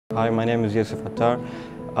Hi, my name is Yousef.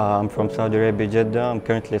 I'm from Saudi Arabia, Jeddah. I'm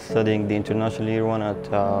currently studying the International Year 1 at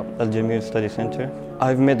LJMU Study Centre.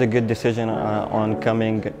 I've made a good decision on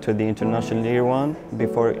coming to the International Year 1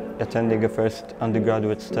 before attending a first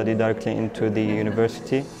undergraduate study directly into the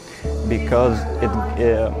university, because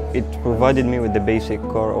it provided me with the basic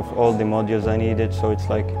core of all the modules I needed. So it's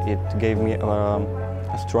like it gave me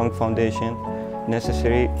a strong foundation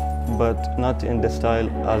necessary, but not in the style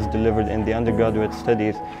as delivered in the undergraduate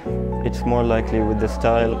studies. It's more likely with the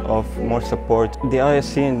style of more support. The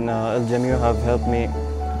ISC and LJMU have helped me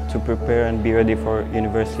to prepare and be ready for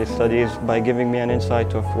university studies by giving me an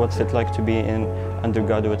insight of what's it like to be in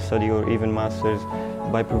undergraduate study or even master's,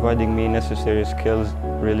 by providing me necessary skills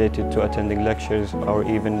related to attending lectures or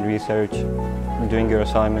even research, doing your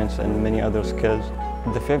assignments and many other skills.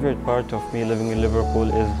 The favorite part of me living in Liverpool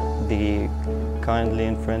is the kindly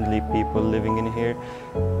and friendly people living in here.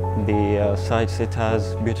 The sites it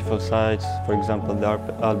has, beautiful sites, for example the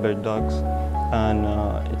Albert Docks, and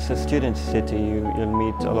it's a student city. You'll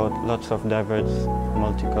meet lots of diverse,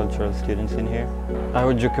 multicultural students in here. I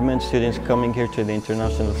would recommend students coming here to the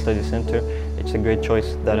International Study Centre. It's a great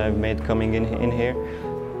choice that I've made coming in here.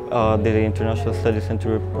 The International Study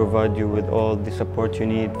Centre will provide you with all the support you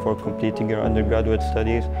need for completing your undergraduate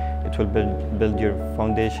studies. It will build your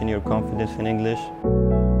foundation, your confidence in English.